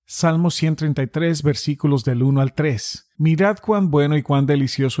Salmo 133, versículos del 1 al 3. Mirad cuán bueno y cuán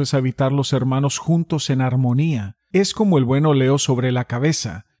delicioso es habitar los hermanos juntos en armonía. Es como el buen óleo sobre la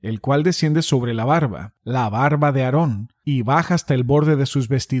cabeza, el cual desciende sobre la barba de Aarón, y baja hasta el borde de sus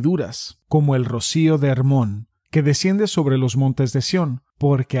vestiduras, como el rocío de Hermón, que desciende sobre los montes de Sión,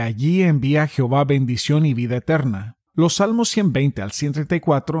 porque allí envía Jehová bendición y vida eterna. Los salmos 120 al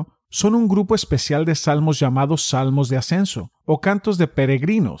 134 son un grupo especial de salmos llamados salmos de ascenso, o cantos de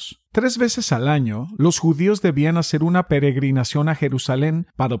peregrinos. 3 veces al año, los judíos debían hacer una peregrinación a Jerusalén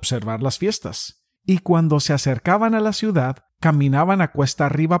para observar las fiestas. Y cuando se acercaban a la ciudad, caminaban a cuesta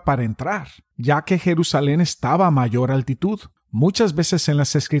arriba para entrar, ya que Jerusalén estaba a mayor altitud. Muchas veces en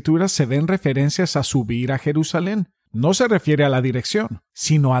las Escrituras se ven referencias a subir a Jerusalén. No se refiere a la dirección,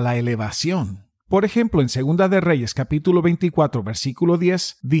 sino a la elevación. Por ejemplo, en 2 de Reyes, capítulo 24, versículo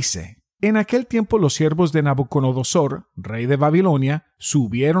 10, dice: En aquel tiempo los siervos de Nabucodonosor, rey de Babilonia,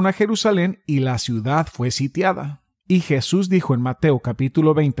 subieron a Jerusalén y la ciudad fue sitiada. Y Jesús dijo en Mateo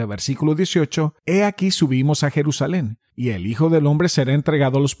capítulo 20, versículo 18, He aquí subimos a Jerusalén, y el Hijo del Hombre será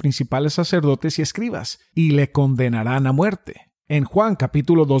entregado a los principales sacerdotes y escribas, y le condenarán a muerte. En Juan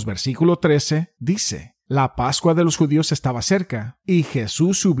capítulo 2, versículo 13, dice: La Pascua de los judíos estaba cerca, y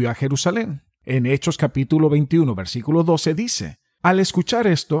Jesús subió a Jerusalén. En Hechos capítulo 21, versículo 12 dice: Al escuchar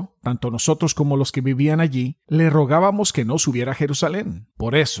esto, tanto nosotros como los que vivían allí, le rogábamos que no subiera a Jerusalén.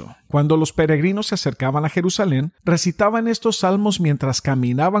 Por eso, cuando los peregrinos se acercaban a Jerusalén, recitaban estos salmos mientras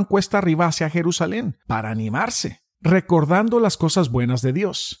caminaban cuesta arriba hacia Jerusalén, para animarse, recordando las cosas buenas de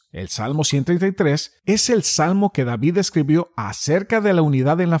Dios. El Salmo 133 es el salmo que David escribió acerca de la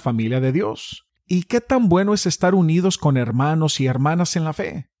unidad en la familia de Dios. ¿Y qué tan bueno es estar unidos con hermanos y hermanas en la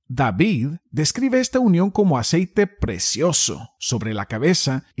fe? David describe esta unión como aceite precioso sobre la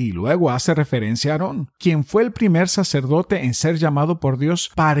cabeza y luego hace referencia a Aarón, quien fue el primer sacerdote en ser llamado por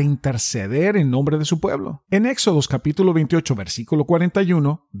Dios para interceder en nombre de su pueblo. En Éxodos capítulo 28, versículo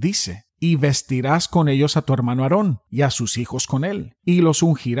 41, dice: Y vestirás con ellos a tu hermano Aarón y a sus hijos con él, y los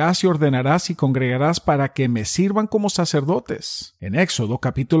ungirás y ordenarás y congregarás para que me sirvan como sacerdotes. En Éxodo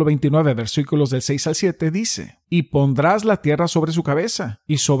capítulo 29, versículos del 6 al 7 dice: Y pondrás la tierra sobre su cabeza,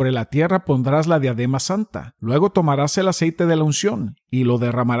 y sobre la tierra pondrás la diadema santa. Luego tomarás el aceite de la unción, y lo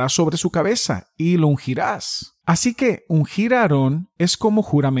derramarás sobre su cabeza, y lo ungirás. Así que ungir a Aarón es como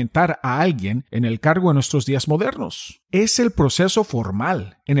juramentar a alguien en el cargo en nuestros días modernos. Es el proceso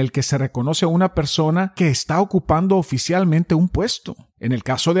formal en el que se reconoce a una persona que está ocupando oficialmente un puesto. En el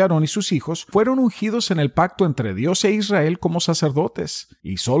caso de Aarón y sus hijos, fueron ungidos en el pacto entre Dios e Israel como sacerdotes,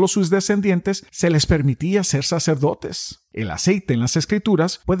 y solo sus descendientes se les permitía ser sacerdotes. El aceite en las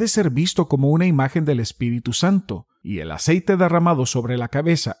Escrituras puede ser visto como una imagen del Espíritu Santo, y el aceite derramado sobre la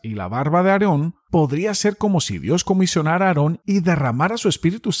cabeza y la barba de Aarón podría ser como si Dios comisionara a Aarón y derramara su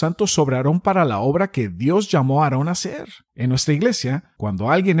Espíritu Santo sobre Aarón para la obra que Dios llamó a Aarón a hacer. En nuestra iglesia,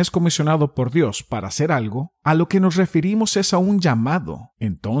 cuando alguien es comisionado por Dios para hacer algo, a lo que nos referimos es a un llamado.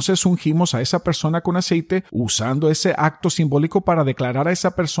 Entonces ungimos a esa persona con aceite usando ese acto simbólico para declarar a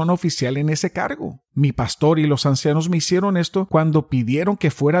esa persona oficial en ese cargo. Mi pastor y los ancianos me hicieron esto cuando pidieron que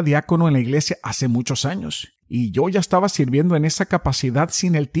fuera diácono en la iglesia hace muchos años. Y yo ya estaba sirviendo en esa capacidad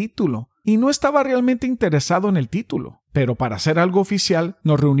sin el título. Y no estaba realmente interesado en el título. Pero para hacer algo oficial,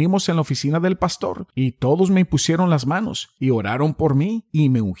 nos reunimos en la oficina del pastor y todos me impusieron las manos y oraron por mí y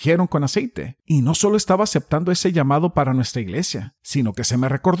me ungieron con aceite. Y no solo estaba aceptando ese llamado para nuestra iglesia, sino que se me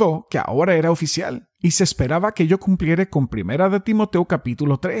recordó que ahora era oficial y se esperaba que yo cumpliera con 1 de Timoteo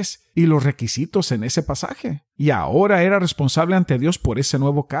capítulo 3 y los requisitos en ese pasaje. Y ahora era responsable ante Dios por ese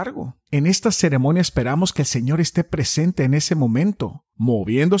nuevo cargo. En esta ceremonia esperamos que el Señor esté presente en ese momento,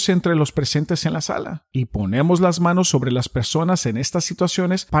 moviéndose entre los presentes en la sala, y ponemos las manos sobre las personas en estas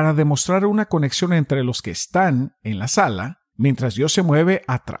situaciones para demostrar una conexión entre los que están en la sala, mientras Dios se mueve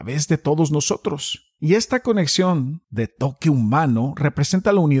a través de todos nosotros. Y esta conexión de toque humano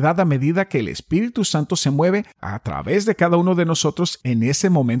representa la unidad a medida que el Espíritu Santo se mueve a través de cada uno de nosotros en ese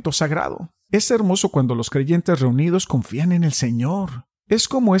momento sagrado. Es hermoso cuando los creyentes reunidos confían en el Señor. Es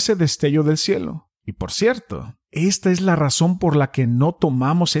como ese destello del cielo. Y por cierto, esta es la razón por la que no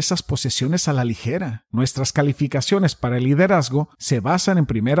tomamos esas posesiones a la ligera. Nuestras calificaciones para el liderazgo se basan en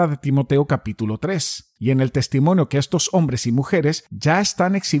 1 de Timoteo capítulo 3 y en el testimonio que estos hombres y mujeres ya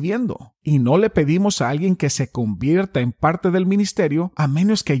están exhibiendo. Y no le pedimos a alguien que se convierta en parte del ministerio a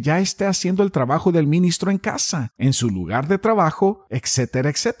menos que ya esté haciendo el trabajo del ministro en casa, en su lugar de trabajo, etcétera,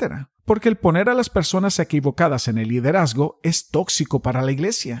 etcétera. Porque el poner a las personas equivocadas en el liderazgo es tóxico para la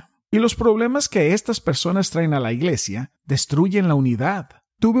iglesia. Y los problemas que estas personas traen a la iglesia destruyen la unidad.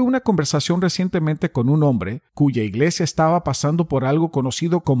 Tuve una conversación recientemente con un hombre cuya iglesia estaba pasando por algo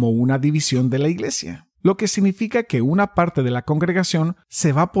conocido como una división de la iglesia, lo que significa que una parte de la congregación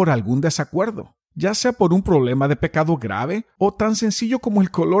se va por algún desacuerdo, ya sea por un problema de pecado grave o tan sencillo como el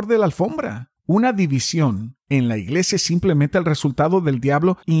color de la alfombra. Una división en la iglesia es simplemente el resultado del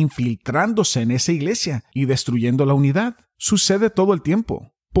diablo infiltrándose en esa iglesia y destruyendo la unidad. Sucede todo el tiempo.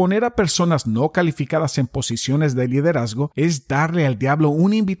 Poner a personas no calificadas en posiciones de liderazgo es darle al diablo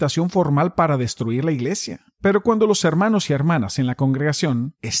una invitación formal para destruir la iglesia. Pero cuando los hermanos y hermanas en la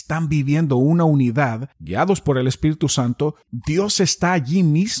congregación están viviendo una unidad, guiados por el Espíritu Santo, Dios está allí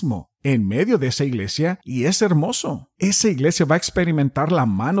mismo, en medio de esa iglesia, y es hermoso. Esa iglesia va a experimentar la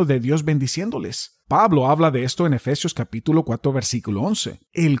mano de Dios bendiciéndoles. Pablo habla de esto en Efesios capítulo 4, versículo 11,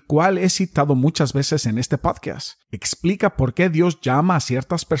 el cual he citado muchas veces en este podcast. Explica por qué Dios llama a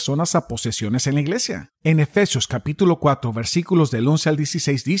ciertas personas a posesiones en la iglesia. En Efesios capítulo 4, versículos del 11 al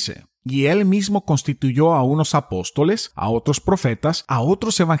 16 dice: y él mismo constituyó a unos apóstoles, a otros profetas, a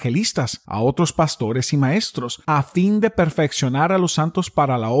otros evangelistas, a otros pastores y maestros, a fin de perfeccionar a los santos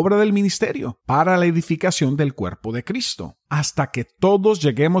para la obra del ministerio, para la edificación del cuerpo de Cristo, hasta que todos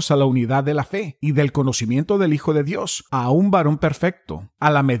lleguemos a la unidad de la fe y del conocimiento del Hijo de Dios, a un varón perfecto, a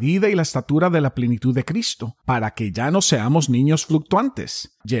la medida y la estatura de la plenitud de Cristo, para que ya no seamos niños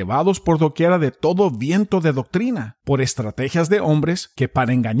fluctuantes, llevados por doquiera de todo viento de doctrina, por estrategias de hombres que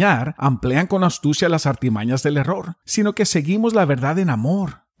para engañar emplean con astucia las artimañas del error, sino que seguimos la verdad en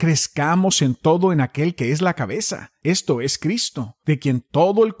amor. Crezcamos en todo en aquel que es la cabeza, esto es Cristo, de quien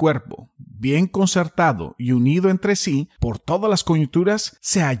todo el cuerpo, bien concertado y unido entre sí por todas las coyunturas,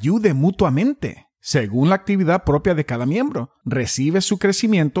 se ayude mutuamente, según la actividad propia de cada miembro, recibe su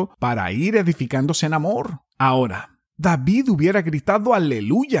crecimiento para ir edificándose en amor. Ahora, David hubiera gritado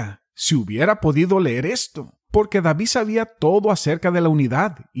aleluya si hubiera podido leer esto, porque David sabía todo acerca de la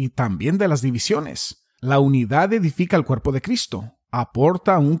unidad y también de las divisiones. La unidad edifica el cuerpo de Cristo,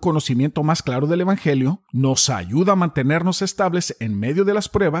 aporta un conocimiento más claro del Evangelio, nos ayuda a mantenernos estables en medio de las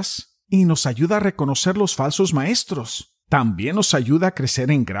pruebas y nos ayuda a reconocer los falsos maestros. También nos ayuda a crecer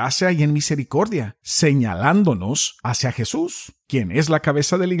en gracia y en misericordia, señalándonos hacia Jesús, quien es la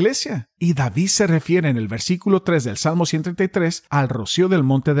cabeza de la iglesia. Y David se refiere en el versículo 3 del Salmo 133 al rocío del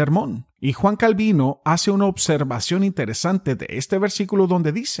monte de Hermón. Y Juan Calvino hace una observación interesante de este versículo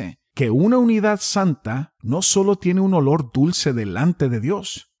donde dice que una unidad santa no solo tiene un olor dulce delante de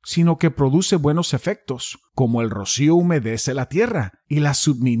Dios, sino que produce buenos efectos, como el rocío humedece la tierra y la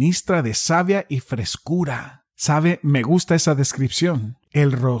suministra de savia y frescura. ¿Sabe? Me gusta esa descripción.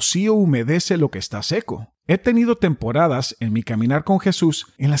 El rocío humedece lo que está seco. He tenido temporadas en mi caminar con Jesús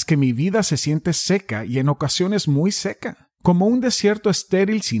en las que mi vida se siente seca y en ocasiones muy seca, como un desierto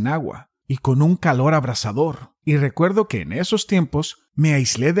estéril sin agua y con un calor abrasador. Y recuerdo que en esos tiempos me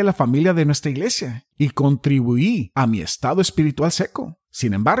aislé de la familia de nuestra iglesia y contribuí a mi estado espiritual seco.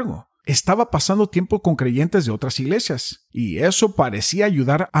 Sin embargo, estaba pasando tiempo con creyentes de otras iglesias, y eso parecía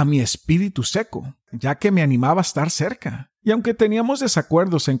ayudar a mi espíritu seco, ya que me animaba a estar cerca. Y aunque teníamos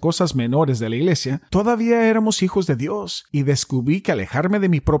desacuerdos en cosas menores de la iglesia, todavía éramos hijos de Dios, y descubrí que alejarme de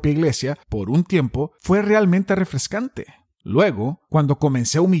mi propia iglesia por un tiempo fue realmente refrescante. Luego, cuando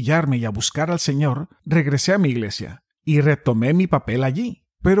comencé a humillarme y a buscar al Señor, regresé a mi iglesia, y retomé mi papel allí.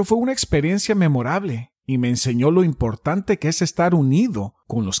 Pero fue una experiencia memorable, y me enseñó lo importante que es estar unido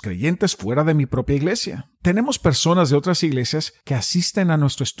con los creyentes fuera de mi propia iglesia. Tenemos personas de otras iglesias que asisten a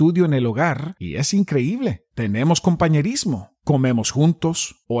nuestro estudio en el hogar y es increíble. Tenemos compañerismo, comemos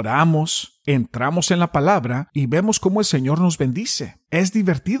juntos, oramos, entramos en la palabra y vemos cómo el Señor nos bendice. Es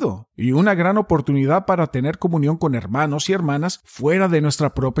divertido y una gran oportunidad para tener comunión con hermanos y hermanas fuera de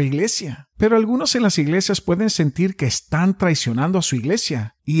nuestra propia iglesia. Pero algunos en las iglesias pueden sentir que están traicionando a su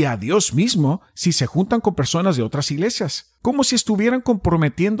iglesia y a Dios mismo si se juntan con personas de otras iglesias, como si estuvieran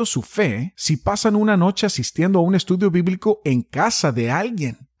comprometiendo su fe si pasan una noche asistiendo a un estudio bíblico en casa de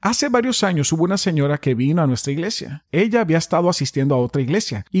alguien. Hace varios años hubo una señora que vino a nuestra iglesia. Ella había estado asistiendo a otra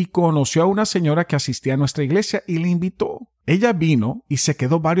iglesia y conoció a una señora que asistía a nuestra iglesia y le invitó. Ella vino y se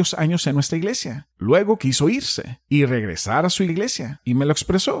quedó varios años en nuestra iglesia. Luego quiso irse y regresar a su iglesia y me lo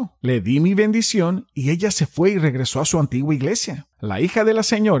expresó. Le di mi bendición y ella se fue y regresó a su antigua iglesia. La hija de la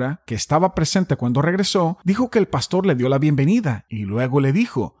señora, que estaba presente cuando regresó, dijo que el pastor le dio la bienvenida y luego le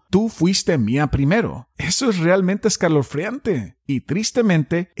dijo: tú fuiste mía primero. Eso es realmente escalofriante. Y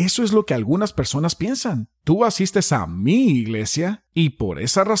tristemente, eso es lo que algunas personas piensan. Tú asistes a mi iglesia y por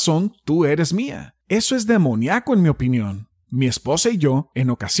esa razón tú eres mía. Eso es demoníaco en mi opinión. Mi esposa y yo, en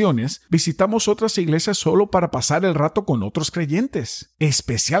ocasiones, visitamos otras iglesias solo para pasar el rato con otros creyentes,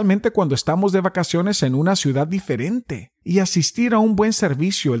 especialmente cuando estamos de vacaciones en una ciudad diferente. Y asistir a un buen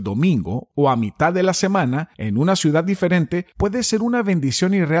servicio el domingo o a mitad de la semana en una ciudad diferente puede ser una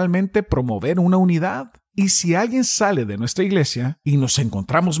bendición y realmente promover una unidad. Y si alguien sale de nuestra iglesia y nos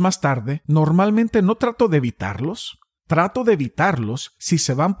encontramos más tarde, normalmente no trato de evitarlos. Trato de evitarlos si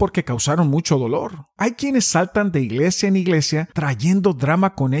se van porque causaron mucho dolor. Hay quienes saltan de iglesia en iglesia trayendo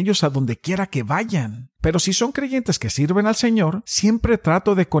drama con ellos a donde quiera que vayan. Pero si son creyentes que sirven al Señor, siempre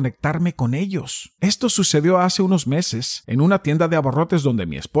trato de conectarme con ellos. Esto sucedió hace unos meses en una tienda de abarrotes donde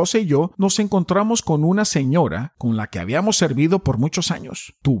mi esposa y yo nos encontramos con una señora con la que habíamos servido por muchos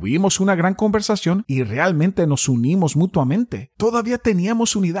años. Tuvimos una gran conversación y realmente nos unimos mutuamente. Todavía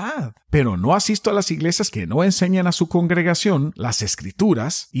teníamos unidad. Pero no asisto a las iglesias que no enseñan a su congregación las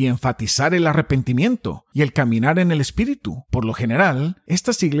Escrituras y enfatizar el arrepentimiento y el caminar en el Espíritu. Por lo general,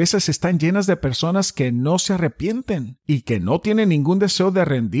 estas iglesias están llenas de personas que no se arrepienten y que no tienen ningún deseo de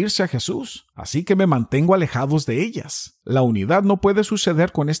rendirse a Jesús, así que me mantengo alejados de ellas. La unidad no puede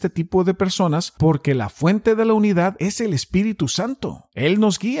suceder con este tipo de personas porque la fuente de la unidad es el Espíritu Santo. Él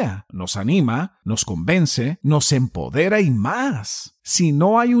nos guía, nos anima, nos convence, nos empodera y más. Si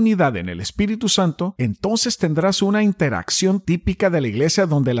no hay unidad en el Espíritu Santo, entonces tendrás una interacción típica de la iglesia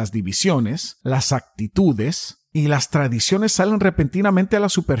donde las divisiones, las actitudes y las tradiciones salen repentinamente a la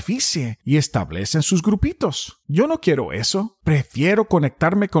superficie y establecen sus grupitos. Yo no quiero eso. Prefiero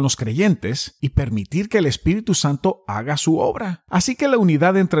conectarme con los creyentes y permitir que el Espíritu Santo haga su obra. Así que la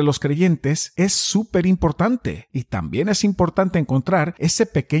unidad entre los creyentes es súper importante y también es importante encontrar ese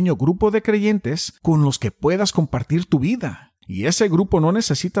pequeño grupo de creyentes con los que puedas compartir tu vida. Y ese grupo no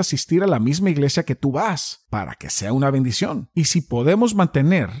necesita asistir a la misma iglesia que tú vas para que sea una bendición. Y si podemos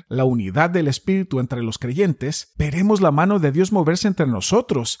mantener la unidad del Espíritu entre los creyentes, veremos la mano de Dios moverse entre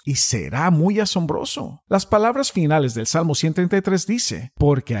nosotros y será muy asombroso. Las palabras finales del Salmo 133 dice: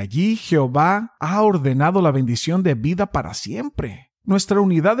 porque allí Jehová ha ordenado la bendición de vida para siempre. Nuestra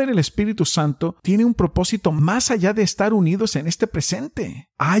unidad en el Espíritu Santo tiene un propósito más allá de estar unidos en este presente.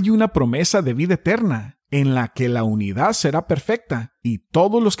 Hay una promesa de vida eterna, en la que la unidad será perfecta y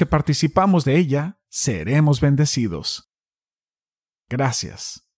todos los que participamos de ella seremos bendecidos. Gracias.